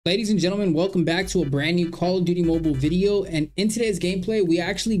Ladies and gentlemen, welcome back to a brand new Call of Duty Mobile video, and in today's gameplay we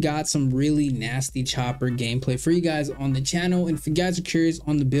actually got some really nasty chopper gameplay for you guys on the channel. And if you guys are curious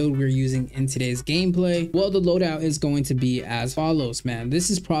on the build we're using in today's gameplay, well, the loadout is going to be as follows, man.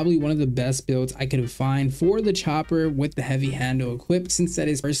 This is probably one of the best builds I could find for the chopper with the heavy handle equipped, since that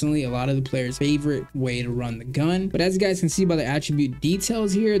is personally a lot of the players' favorite way to run the gun. But as you guys can see by the attribute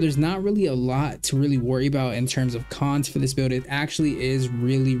details here, there's not really a lot to really worry about in terms of cons for this build. It actually is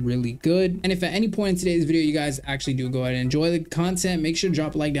really good. And if at any point in today's video you guys actually do go ahead and enjoy the content, make sure to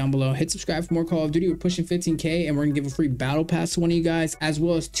drop a like down below, hit subscribe for more Call of Duty. We're pushing 15k and we're gonna give a free battle pass to one of you guys, as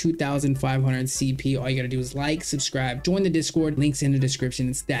well as 2,500 CP. All you gotta do is like, subscribe, join the Discord, links in the description.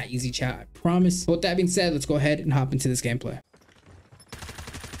 It's that easy, chat, I promise. But with that being said, let's go ahead and hop into this gameplay.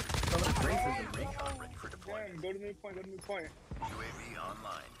 Go to new point, go to new point. UAV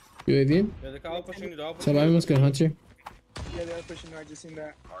online. UAV? Yeah, the call pushing the So I must go Hunter. Yeah, they're pushing. I just seen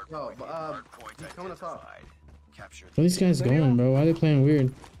that. No, he's coming us off. Capture Where are these guys going, bro? Why are they playing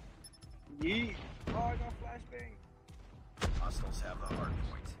weird? Yeet. Oh, I got flashbang. hostiles have the hard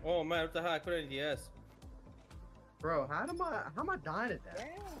point. Oh man, what the heck? I put it in DS. Bro, how am I dying at that?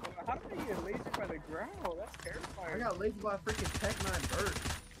 Damn, how did I get lasered by the ground? That's terrifying. I got lasered by a freaking Tech 9 bird.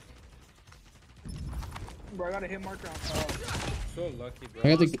 Bro, I got a hit marker on top. So lucky,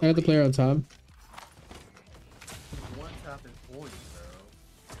 bro. I got the player on top. One tap and 40, bro.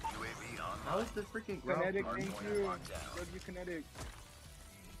 UAV online. How is this freaking ground? Kinetic, hard thank point you. locked down. Go to kinetic.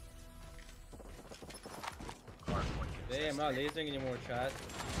 Hard point Hey, I'm not lasering anymore, chat.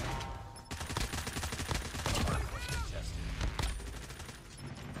 Hard point contested.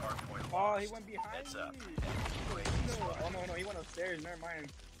 Hard point Oh, lost. he went behind Heads up. me. Oh no, he went upstairs. Never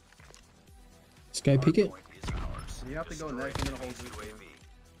mind. This guy peek it. Hard point is ours. You have to go Destroy next and then hold enemy's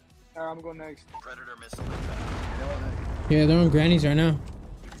UAV. Alright, I'm going next. Predator missile inbound. You know what? Yeah, they're on grannies right now.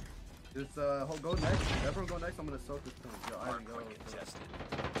 Just go next. Everyone go next. I'm gonna soak this thing. Yo, I Hard didn't go. point contested.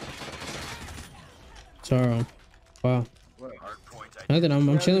 Sorrow. Wow. What? Hard point Nothing,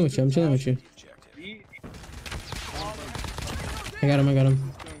 I'm chilling with you. I'm chilling with you. The objective. Yeet. I got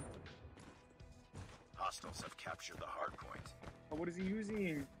him. Hostiles have captured the hard point. Oh, what is he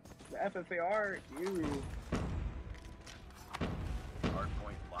using? The FFAR? Ew. Hard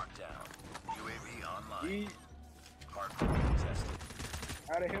point locked down. UAV online. Yeet. Hard point contested.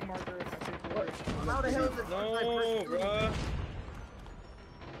 I had a hit marker. I take the What? word. How the hell is it? No, bro.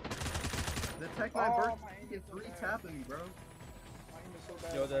 The Tech 9 bird my aim is is so 3 bad. tapping me, bro. My aim is so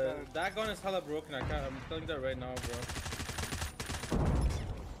bad. Yo, that gun is hella broken. I'm telling you that right now, bro.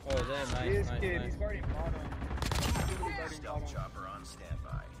 Oh, damn, nice, This nice, kid, nice. he's guarding bottom. He's literally guarding Stealth bottom. chopper on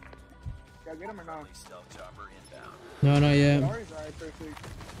standby. Gotta get him or not? Friendly stealth chopper inbound. No, not yet. Ours, alright, perfect.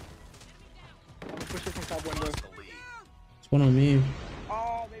 I'm gonna push it from top window. Lost the lead. It's one on me.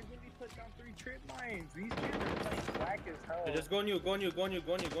 Oh, they really put down 3 trip mines. These kids are like black as hell. Hey, just go on you, go on you, go on you,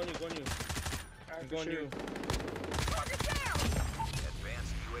 go on you, go on you, go on you. Alright, Go for on sure. you.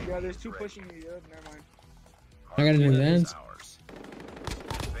 Advanced UAV Yeah, there's 2 is ready. pushing me. Yep, never mind. I got an Hard point advance. is ours.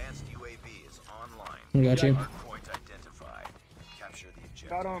 Advanced UAV is online. I got you. Hard point identified. Capture the objective.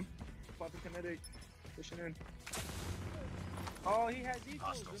 Got him. Popping kinetic. Pushing in. Oh, he has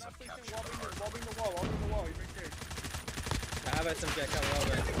equals. Hostiles Do not have push him. captured Wall the hard bring the wall. Wall bring the wall. He's right there. I have SMG, I can't well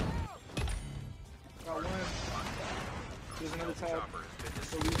back. Got one. There's another Stealth top. chopper has been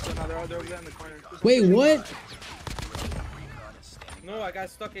So we so now they're over there in the corner. Wait, what? recon is standing No, I got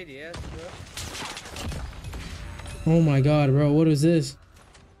stuck ADS, bro. Oh my god, bro. What was this?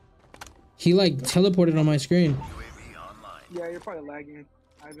 He like teleported on my screen. UAV online. Yeah, you're probably lagging.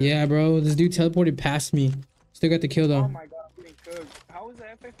 Yeah, bro. This dude teleported past me. Still got the kill Oh though. my god, I'm getting cooked. How is the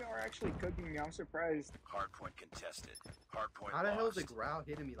FFR actually cooking me? I'm surprised. Hard point contested. Hard point How the hell is the lost. ground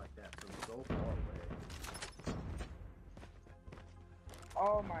hitting me like that from so far away?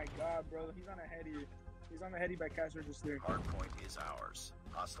 Oh my god, bro. He's on a heady. He's on a heady by cash register. Hard point is ours.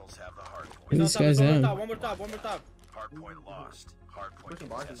 Hostiles have the hard Where point. this guy's one more at? top, one more top, one more top. Hard point lost. Hard point Pushing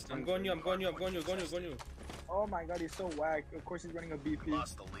boxes. contested. I'm going you, I'm going you, I'm going you, going you, going you. Oh my god, he's so whack. Of course he's running a BP.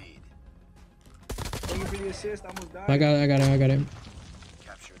 Lost the lead. Thank you for the assist. I almost died. I got it.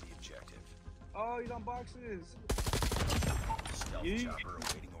 Capture the objective. Oh, he's on boxes. Stealth Yeet. chopper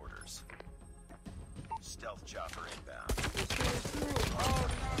awaiting orders. Stealth chopper inbound. Let's through. Oh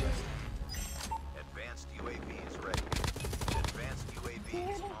no. Advanced UAV is ready. Advanced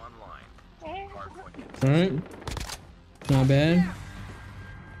UAV is online. Hard point contested. Alright. Not bad.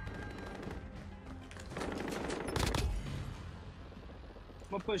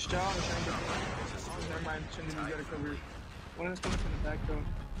 I'm gonna push down and try and get oh, never mind. Shouldn't even get a cover. One is coming from the back though.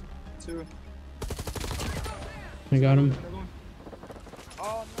 2. I got him. Another one.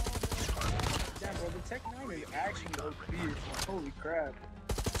 Oh no, bro. Damn, bro, the Tech 9 is actually OP. Holy crap.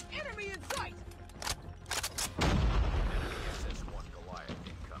 Enemy SS1 Goliath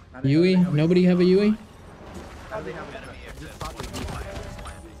incoming. Yui? Nobody have a Yui? How do they have a just pop it.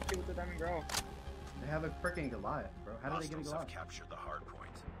 Get with the diamond ground. They have a freaking Goliath, bro. How do they get a Hostiles have Goliath? captured the hard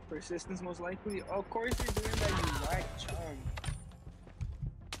point. Persistence most likely. Of course you're doing that, you like chum.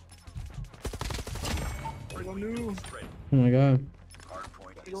 There go new. Ready. Oh my god. Hard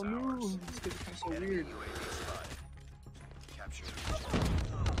point There is go new. ours. This kid's so Enemy weird. UAV spotted. Capture.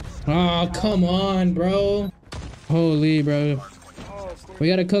 Oh, come on, bro. Holy, bro. Hard point Oh, of course. We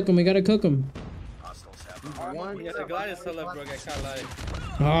gotta cook him. We gotta cook him. hostiles have the hard One. Yeah, the Goliath is still up, bro. I can't lie.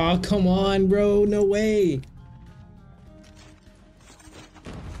 Oh, come on, bro. No way. destroy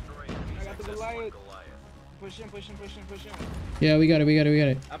enemies I got the SS1 Goliath. Goliath. Push him, push him, push him, push him. Yeah, we got it. We got it. We got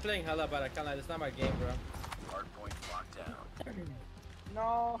it. I'm playing hella, but I can't lie. It's not my game, bro. Hard point locked down.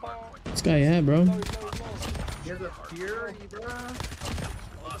 No. Hard point. This guy, yeah, bro. No. He has a Fury, bro.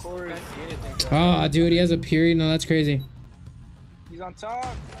 Of I course. can't see anything, bro. Oh, dude, he has a period. No, that's crazy. He's on top. He's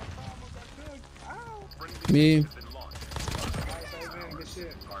on top. What's that cook? Ow. Friendly Me. missiles have been launched. Nice, Ivan. Good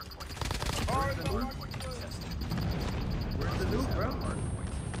shit. Hard point. Oh, no. Hard point contested. Where's the nuke, bro? Hard point.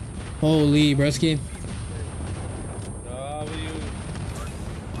 Holy, broski. W.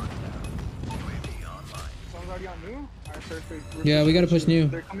 UAV online. Someone's already on new? Alright, perfect. We're Yeah, we gotta push new.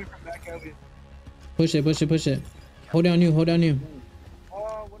 They're coming from back alley. Push it. Push it. Push it. Hold down you. Hold down you.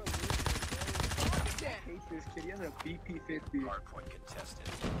 Oh, what a weird thing. I hate this kid. He has a BP-50. Hard point contested.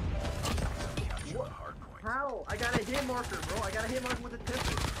 Capture the hard point. How? I got a hit marker, bro. I got a hit marker with a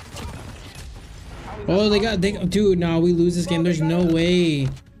pistol. How is Oh, that they possible? dude, nah, we lose this game. There's no way.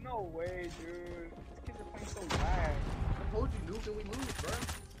 No way, dude. These kids are playing so lag. I told you, nuke and we lose, bro.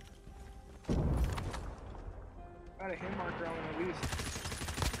 Got a hit marker on him at least.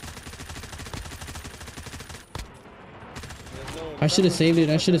 There's no. I should have saved it.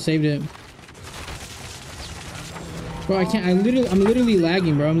 I should have saved it. Bro, I can't. I'm literally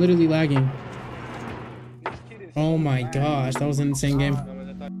lagging, bro. I'm literally lagging. This kid is Oh so my lag. gosh, that was an insane game.